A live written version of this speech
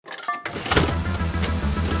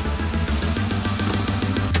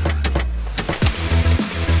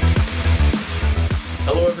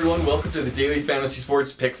everyone, welcome to the Daily Fantasy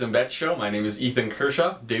Sports Picks and Bets Show. My name is Ethan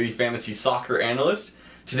Kershaw, Daily Fantasy Soccer Analyst.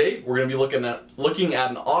 Today, we're going to be looking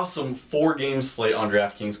at an awesome 4-game slate on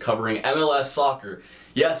DraftKings covering MLS Soccer.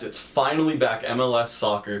 Yes, it's finally back, MLS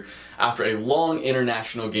Soccer, after a long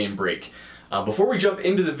international game break. Before we jump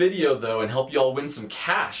into the video, though, and help you all win some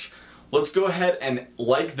cash, let's go ahead and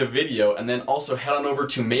like the video, and then also head on over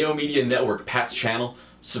to Mayo Media Network, Pat's channel,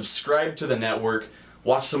 subscribe to the network,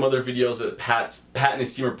 watch some other videos that Pat and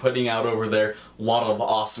his team are putting out over there. A lot of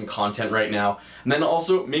awesome content right now. And then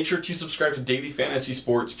also make sure to subscribe to Daily Fantasy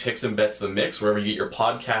Sports Picks and Bets The Mix, wherever you get your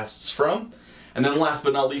podcasts from. And then last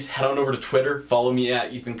but not least, head on over to Twitter. Follow me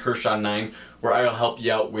at Ethan Kershaw9, where I'll help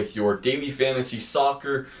you out with your daily fantasy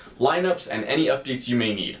soccer lineups and any updates you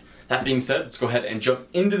may need. That being said, let's go ahead and jump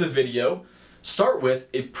into the video. Start with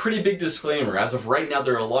a pretty big disclaimer. As of right now,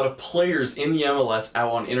 there are a lot of players in the MLS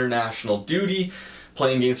out on international duty,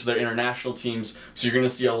 playing games for their international teams, so you're going to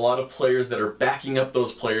see a lot of players that are backing up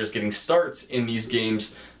those players getting starts in these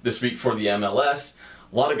games this week for the MLS.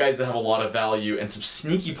 A lot of guys that have a lot of value, and some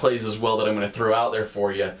sneaky plays as well that I'm going to throw out there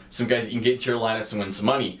for you. Some guys that you can get into your lineups and win some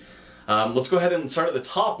money. Let's go ahead and start at the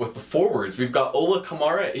top with the forwards. We've got Ola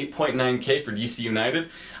Kamara at 8.9K for DC United.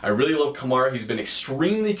 I really love Kamara. He's been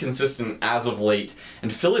extremely consistent as of late.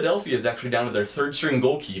 And Philadelphia is actually down to their third-string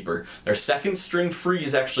goalkeeper. Their second-string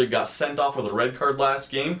freeze actually got sent off with a red card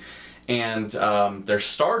last game. And their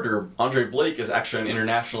starter, Andre Blake, is actually on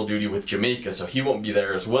international duty with Jamaica, so he won't be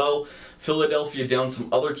there as well. Philadelphia down some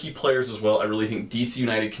other key players as well. I really think DC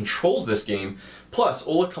United controls this game. Plus,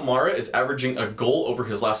 Ola Kamara is averaging a goal over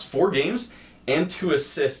his last 4 games and 2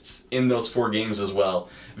 assists in those 4 games as well.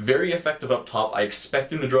 Very effective up top. I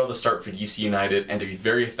expect him to draw the start for DC United and to be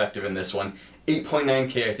very effective in this one.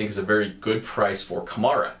 8.9K I think is a very good price for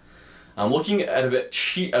Kamara. I'm looking at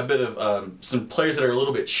some players that are a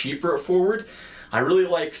little bit cheaper at forward. I really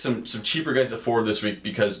like some cheaper guys at forward this week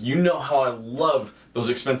because you know how I love those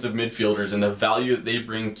expensive midfielders and the value that they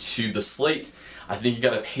bring to the slate. I think you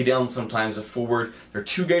got to pay down sometimes at forward. There are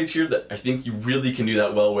 2 guys here that I think you really can do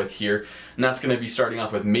that well with here, and that's going to be starting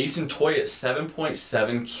off with Mason Toye at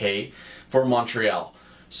 7.7K for Montreal.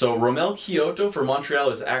 So Romell Quioto for Montreal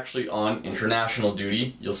is actually on international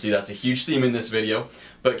duty. You'll see that's a huge theme in this video.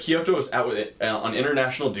 But Quioto is out on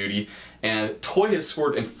international duty, and Toye has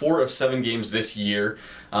scored in 4 of 7 games this year.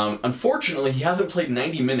 Unfortunately, he hasn't played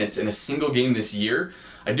 90 minutes in a single game this year.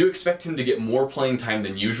 I do expect him to get more playing time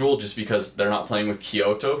than usual just because they're not playing with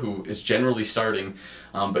Quioto, who is generally starting.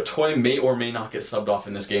 But Toye may or may not get subbed off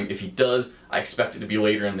in this game. If he does, I expect it to be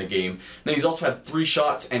later in the game. Then he's also had 3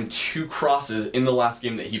 shots and 2 crosses in the last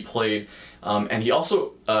game that he played. And he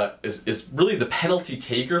also is really the penalty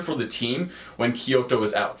taker for the team when Quioto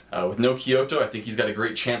is out. With no Quioto, I think he's got a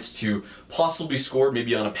great chance to possibly score,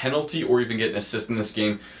 maybe on a penalty, or even get an assist in this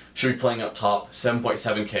game. Should be playing up top,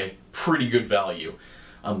 7.7K, pretty good value.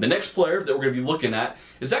 The next player that we're going to be looking at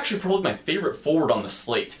is actually probably my favorite forward on the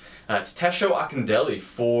slate. It's Tesho Akindele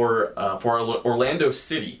for Orlando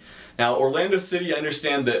City. Now, Orlando City, I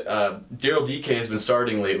understand that Daryl Dike has been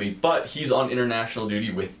starting lately, but he's on international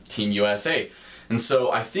duty with Team USA. And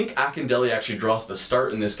so I think Akindele actually draws the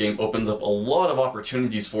start in this game, opens up a lot of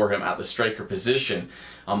opportunities for him at the striker position.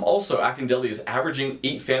 Also, Akindele is averaging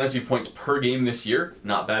 8 fantasy points per game this year.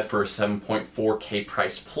 Not bad for a 7.4K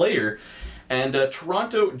price player. And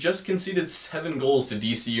Toronto just conceded 7 goals to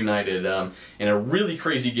DC United in a really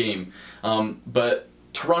crazy game. But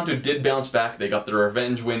Toronto did bounce back. They got the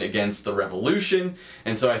revenge win against the Revolution.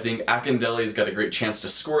 And so I think Akindele's got a great chance to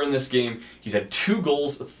score in this game. He's had 2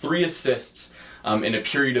 goals, 3 assists in a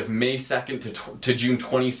period of May 2nd to June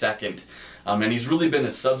 22nd. And he's really been a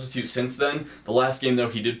substitute since then. The last game, though,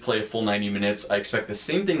 he did play a full 90 minutes. I expect the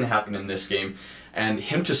same thing to happen in this game. And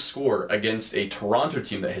him to score against a Toronto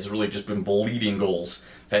team that has really just been bleeding goals.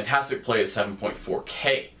 Fantastic play at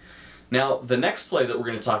 7.4K. Now, the next play that we're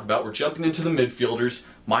going to talk about, we're jumping into the midfielders.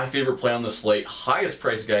 My favorite play on the slate, highest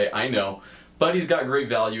price guy, I know, but he's got great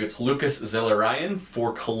value. It's Lucas Zelarayan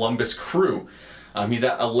for Columbus Crew. He's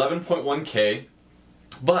at 11.1K,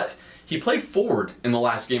 but he played forward in the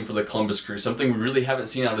last game for the Columbus Crew, something we really haven't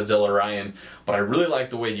seen out of Zelarayan, but I really like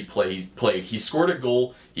the way he played. He scored a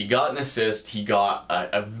goal, he got an assist, he got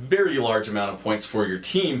a very large amount of points for your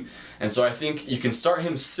team, and so I think you can start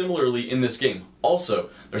him similarly in this game. Also,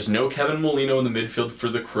 there's no Kevin Molino in the midfield for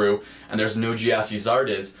the Crew, and there's no Giassi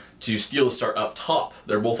Zardes to steal the start up top.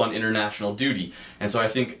 They're both on international duty. And so I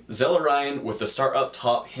think Zelarayan, with the start up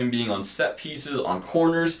top, him being on set pieces, on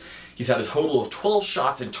corners, He's had a total of 12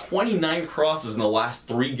 shots and 29 crosses in the last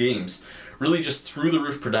 3 games. Really just through the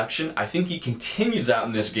roof production. I think he continues that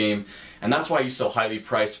in this game, and that's why he's so highly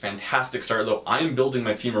priced. Fantastic start, though. I'm building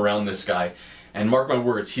my team around this guy, and mark my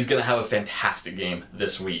words, he's going to have a fantastic game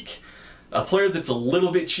this week. A player that's a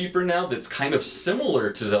little bit cheaper now, that's kind of similar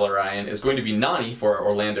to Zelarayan, is going to be Nani for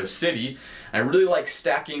Orlando City. I really like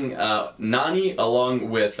stacking Nani along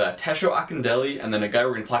with Tesho Akindele, and then a guy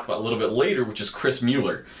we're going to talk about a little bit later, which is Chris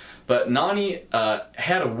Mueller. But Nani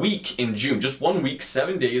had a week in June, just 1 week,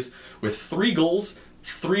 7 days, with 3 goals,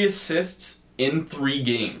 3 assists in 3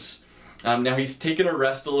 games. Now he's taken a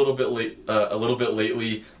rest a little bit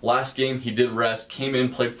lately. Last game he did rest, came in,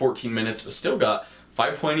 played 14 minutes, but still got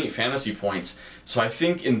 5.8 fantasy points. So I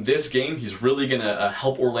think in this game, he's really going to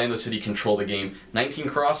help Orlando City control the game. 19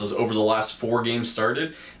 crosses over the last 4 games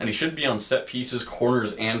started, and he should be on set pieces,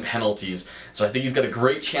 corners, and penalties. So I think he's got a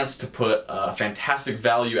great chance to put fantastic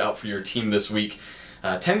value out for your team this week.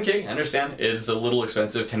 10K, I understand, is a little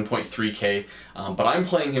expensive, 10.3K, but I'm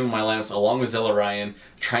playing him in my lineups along with Zelarayan,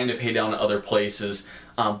 trying to pay down other places.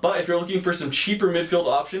 But if you're looking for some cheaper midfield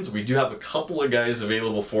options, we do have a couple of guys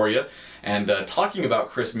available for you. And talking about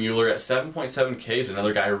Chris Mueller at 7.7K is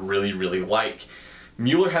another guy I really, really like.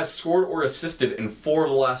 Mueller has scored or assisted in 4 of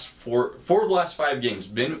the last 5 games,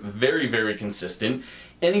 been very, very consistent,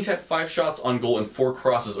 and he's had 5 shots on goal and 4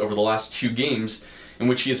 crosses over the last 2 games, in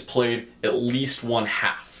which he has played at least 1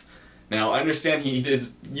 half. Now, I understand he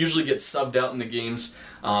usually gets subbed out in the games,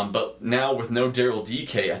 but now with no Daryl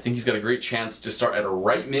Dike, I think he's got a great chance to start at a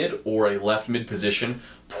right mid or a left mid position,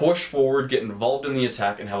 push forward, get involved in the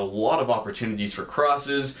attack, and have a lot of opportunities for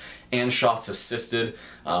crosses and shots assisted.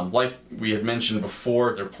 Like we had mentioned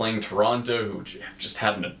before, they're playing Toronto, who just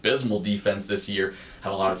had an abysmal defense this year,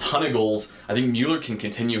 have a ton of goals. I think Mueller can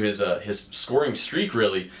continue his scoring streak,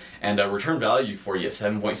 really, and return value for you at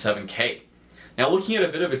 7.7K. Now, looking at a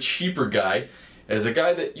bit of a cheaper guy, is a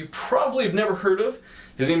guy that you probably have never heard of.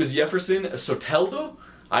 His name is Jefferson Soteldo.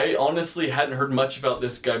 I honestly hadn't heard much about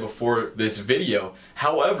this guy before this video.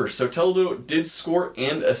 However, Soteldo did score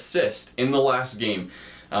and assist in the last game.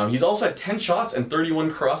 He's also had 10 shots and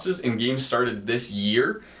 31 crosses in games started this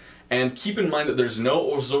year. And keep in mind that there's no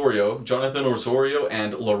Jonathan Osorio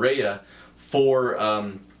and Lorea for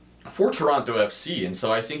Toronto FC. And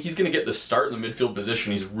so I think he's going to get the start in the midfield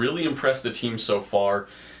position. He's really impressed the team so far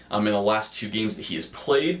in the last 2 games that he has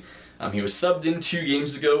played. He was subbed in 2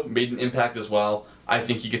 games ago, made an impact as well. I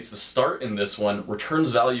think he gets the start in this one,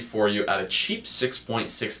 returns value for you at a cheap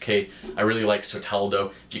 6.6K. I really like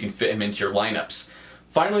Soteldo if you can fit him into your lineups.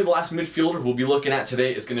 Finally, the last midfielder we'll be looking at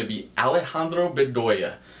today is going to be Alejandro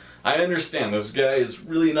Bedoya. I understand this guy has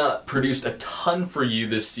really not produced a ton for you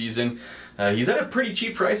this season. He's at a pretty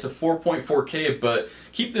cheap price of 4.4K, but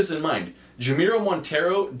keep this in mind. Jamiro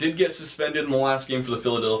Montero did get suspended in the last game for the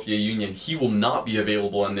Philadelphia Union. He will not be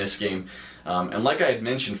available in this game. And like I had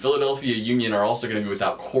mentioned, Philadelphia Union are also going to be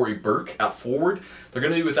without Corey Burke at forward. They're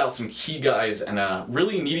going to be without some key guys and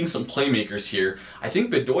really needing some playmakers here. I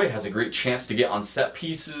think Bedoya has a great chance to get on set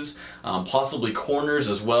pieces, possibly corners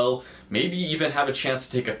as well, maybe even have a chance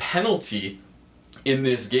to take a penalty in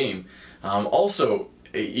this game. Also,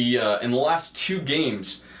 in the last 2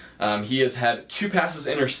 games, he has had 2 passes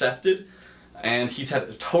intercepted, and he's had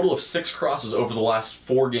a total of 6 crosses over the last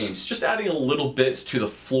 4 games. Just adding a little bit to the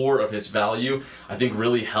floor of his value, I think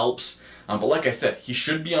really helps. But like I said, he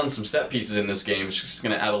should be on some set pieces in this game. It's just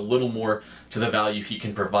going to add a little more to the value he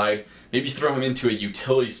can provide. Maybe throw him into a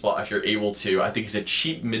utility spot if you're able to. I think he's a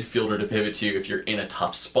cheap midfielder to pivot to if you're in a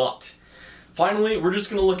tough spot. Finally, we're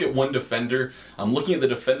just going to look at one defender. I'm looking at the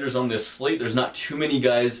defenders on this slate. There's not too many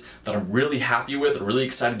guys that I'm really happy with or really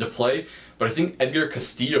excited to play, but I think Edgar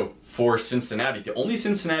Castillo for Cincinnati, the only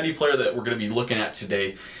Cincinnati player that we're going to be looking at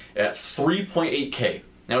today, at 3.8K.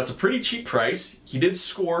 Now, it's a pretty cheap price. He did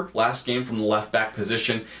score last game from the left back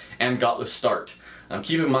position and got the start.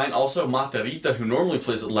 Keep in mind also Matarrita, who normally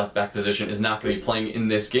plays at the left back position, is not going to be playing in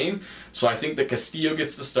this game. So I think that Castillo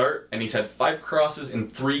gets the start, and he's had 5 crosses in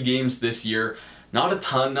 3 games this year. Not a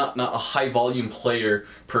ton, not a high volume player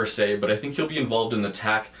per se, but I think he'll be involved in the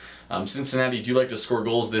attack. Cincinnati do like to score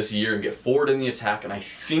goals this year and get forward in the attack, and I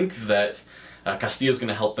think that Castillo's going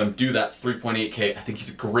to help them do that. 3.8K. I think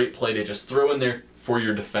he's a great play to just throw in there for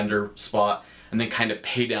your defender spot and then kind of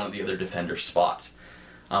pay down at the other defender spot.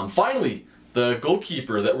 Finally, the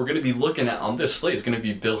goalkeeper that we're going to be looking at on this slate is going to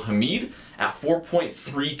be Bill Hamid at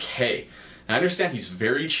 4.3K. Now, I understand he's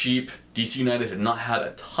very cheap. DC United have not had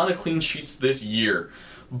a ton of clean sheets this year,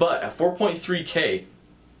 but at 4.3K,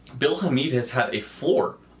 Bill Hamid has had a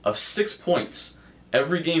floor of 6 points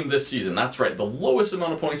every game this season. That's right, the lowest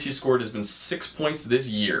amount of points he scored has been 6 points this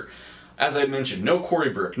year. As I mentioned, no Corey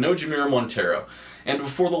Burke, no Jamiro Montero. And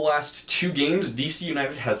before the last 2 games, DC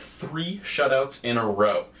United had 3 shutouts in a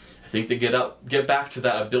row. I think they get back to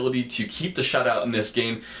that ability to keep the shutout in this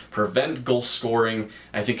game, prevent goal scoring.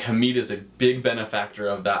 I think Hamid is a big benefactor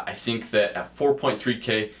of that. I think that at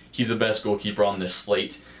 4.3K, he's the best goalkeeper on this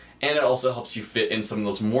slate. And it also helps you fit in some of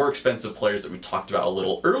those more expensive players that we talked about a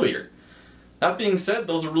little earlier. That being said,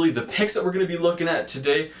 those are really the picks that we're going to be looking at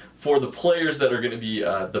today for the players that are going to be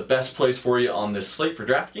the best plays for you on this slate for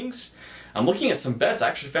DraftKings. I'm looking at some bets. I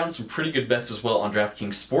actually found some pretty good bets as well on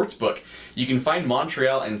DraftKings Sportsbook. You can find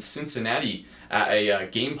Montreal and Cincinnati at a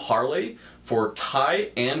game parlay for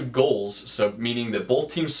tie and goals, so meaning that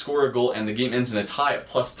both teams score a goal and the game ends in a tie at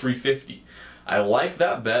plus 350. I like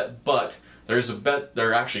that bet, but there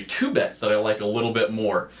are actually 2 bets that I like a little bit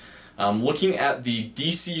more. Looking at the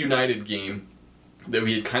DC United game that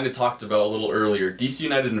we had kind of talked about a little earlier, DC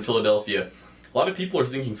United and Philadelphia. A lot of people are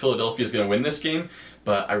thinking Philadelphia is going to win this game,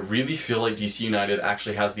 but I really feel like DC United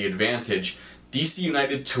actually has the advantage. DC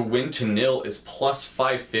United to win to 0 is plus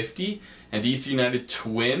 550, and DC United to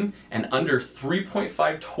win and under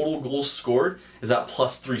 3.5 total goals scored is at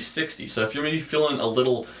plus 360. So if you're maybe feeling a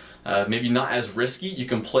little maybe not as risky, you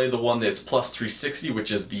can play the one that's plus 360,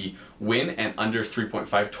 which is the win and under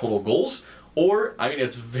 3.5 total goals. Or, I mean,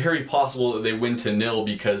 it's very possible that they win to 0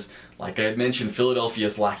 because, like I had mentioned, Philadelphia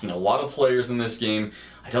is lacking a lot of players in this game.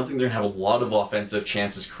 I don't think they're going to have a lot of offensive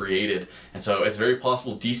chances created. And so it's very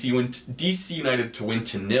possible DC United to win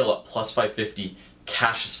to 0 at plus 550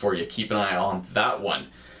 cashes for you. Keep an eye on that one.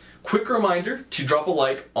 Quick reminder to drop a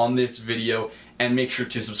like on this video and make sure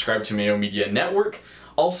to subscribe to Mayo Media Network.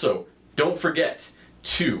 Also, don't forget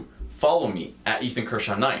to follow me at Ethan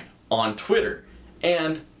Kershaw 9 on Twitter.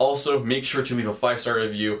 And also make sure to leave a 5-star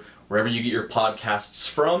review wherever you get your podcasts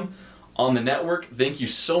from on the network. Thank you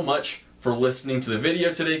so much for listening to the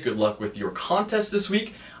video today. Good luck with your contest this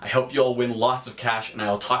week. I hope you all win lots of cash, and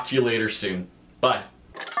I will talk to you later soon. Bye.